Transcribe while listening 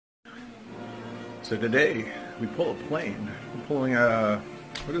So today we pull a plane. We're pulling a,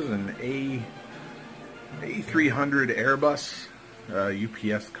 what is it, an A300 Airbus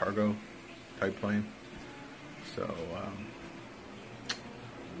UPS cargo type plane. So,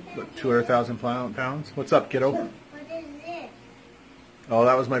 what, 200,000 pounds? What's up, kiddo? What is this? Oh,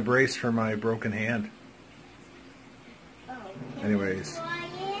 that was my brace for my broken hand. Oh, Anyways,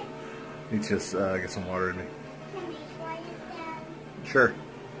 need to just get some water in me. Can we slide it down? Sure.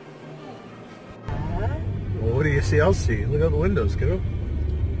 Well, what do you see? I'll see. Look out the windows, kiddo.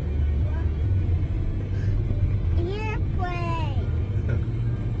 Airplane.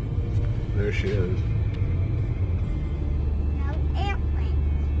 There she is. No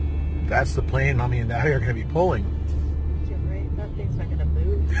airplane. That's the plane Mommy and Daddy are going to be pulling. You're right, that thing's not gonna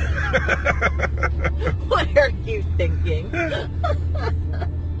move. What are you thinking?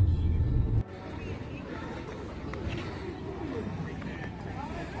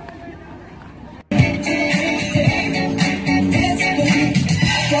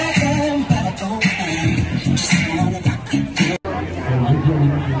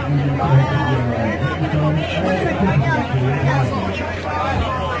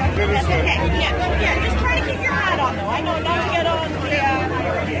 Yeah, just try to keep your hat on though. I know not to get on the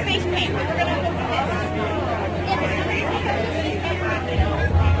face paint, but we're gonna look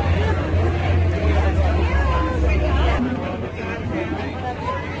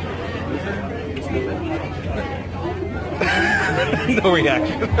No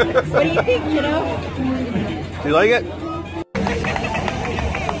reaction. What do you think, kiddo? Do you like it?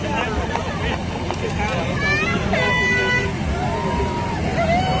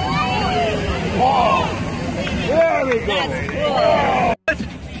 Whoa! There we go!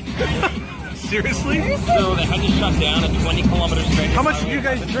 Seriously? So they had to shut down at 20 kilometers straight. How much did you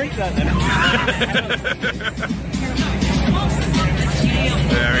guys drink that night?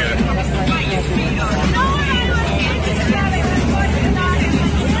 There we go.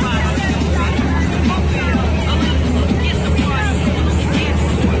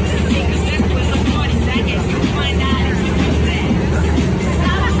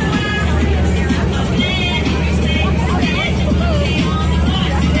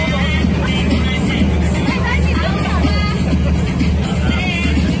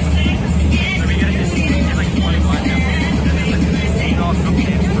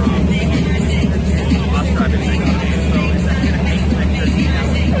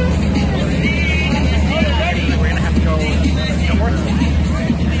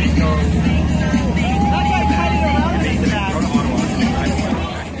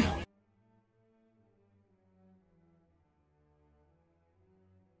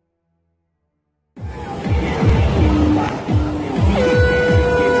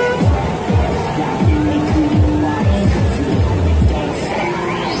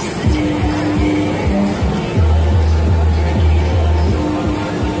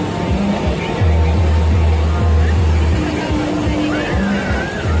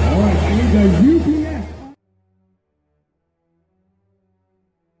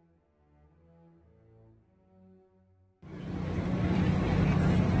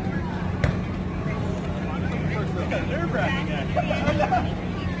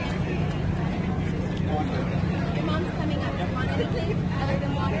 Your mom's coming up. You want anything other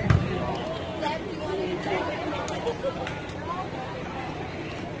than water? Deb, do you want anything?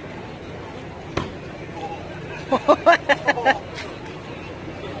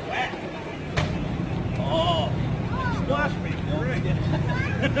 Oh, splash me.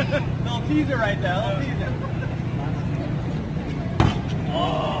 Little teaser right there. Little teaser.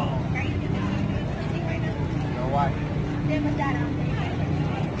 Oh. No, why? Deb, with that on.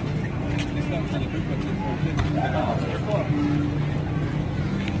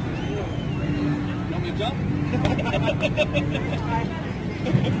 You want me to jump?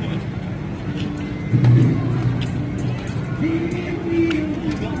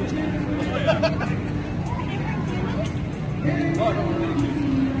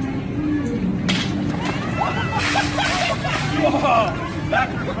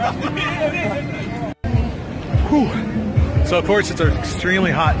 So of course it's an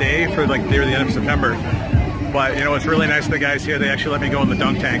extremely hot day for like near the end of September, but you know what's really nice of the guys here, they actually let me go in the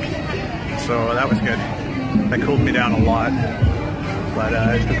dunk tank, so that was good. That cooled me down a lot, but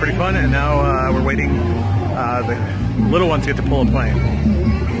it's been pretty fun, and now we're waiting the little ones get to pull a plane,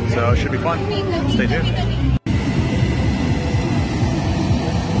 so it should be fun. Stay tuned.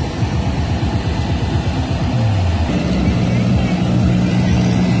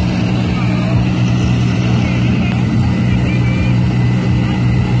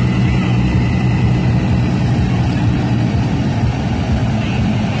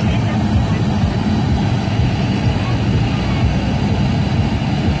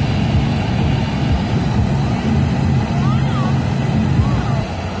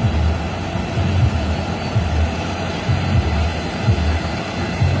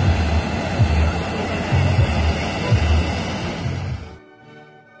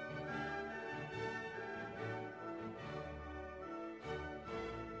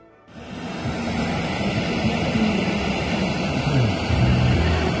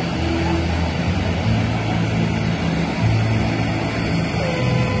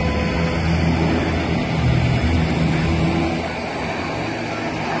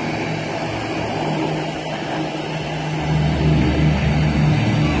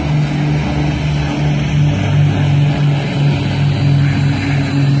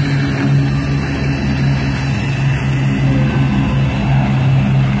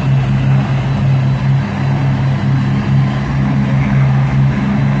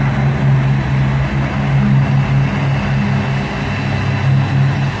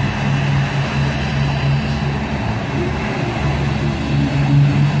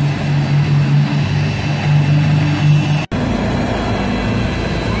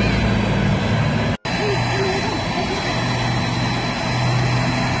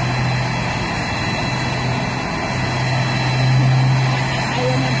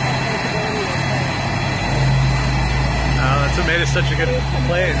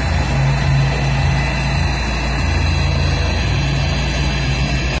 Plane.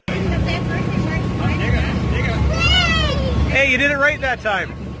 Hey, you did it right that time.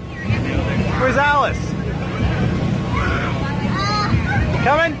 Where's Alice?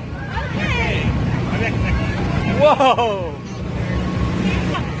 Coming? Whoa!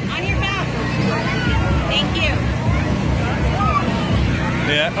 On your back. Thank you.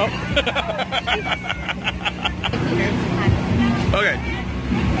 Yeah. Oh. Okay.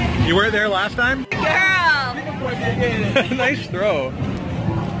 You weren't there last time? Girl. Nice throw.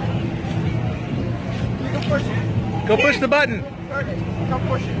 You can push it. Go push the button. Come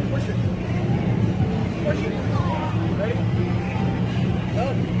push it. Push it. Push it. Ready?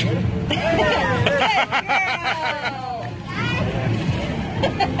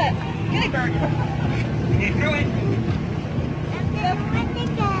 Good girl. You throw it.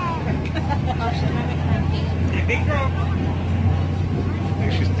 Big throw.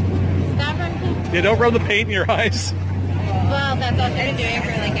 Stop running. Yeah, don't rub the paint in your eyes. Well, that's all they're doing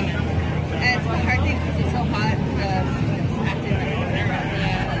for like an hour. And it's the hard thing because it's so hot. It's active. Yeah.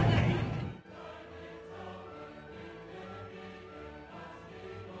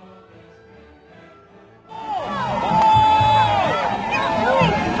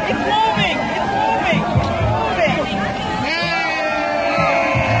 It's moving.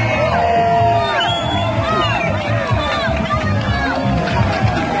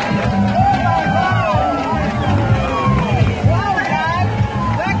 Wow, Dad.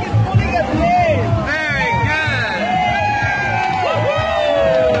 Zach is pulling a plane. Very good.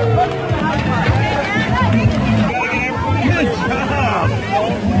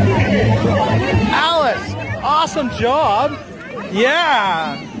 Alice, awesome job.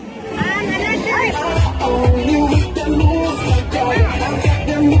 Yeah.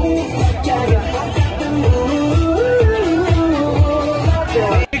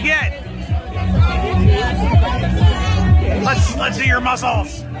 Again. Let's see your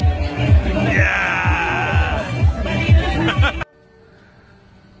muscles. Yeah.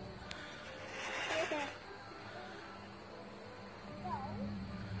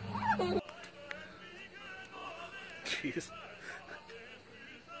 Jeez.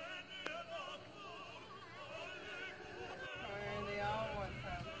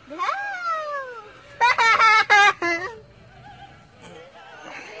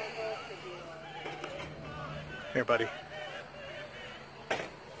 Here, buddy.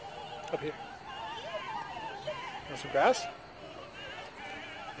 Up here. Want some grass?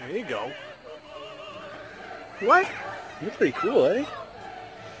 There you go. What? You're pretty cool, eh?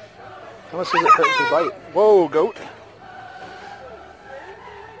 How much does it hurt to bite? Whoa, goat.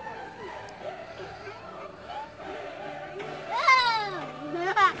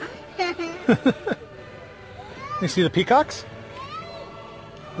 You see the peacocks?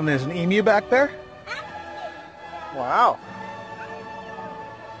 And there's an emu back there. Wow.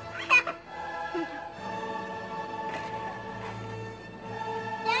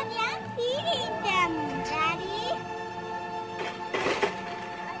 Daddy, I'm feeding them, Daddy.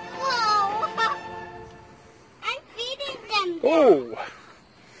 Whoa. I'm feeding them. Oh.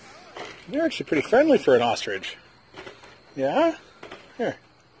 You're actually pretty friendly for an ostrich. Yeah? Here.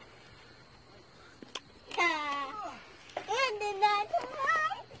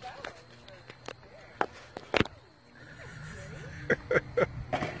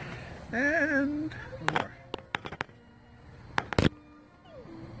 And one more.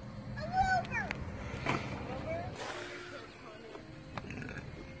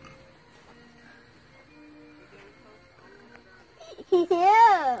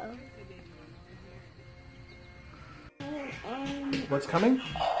 What's coming?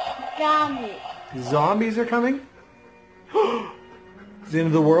 Zombies. Zombies are coming? It's the end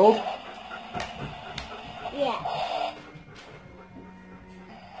of the world? Yeah.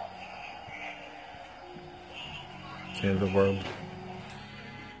 It's the end of the world.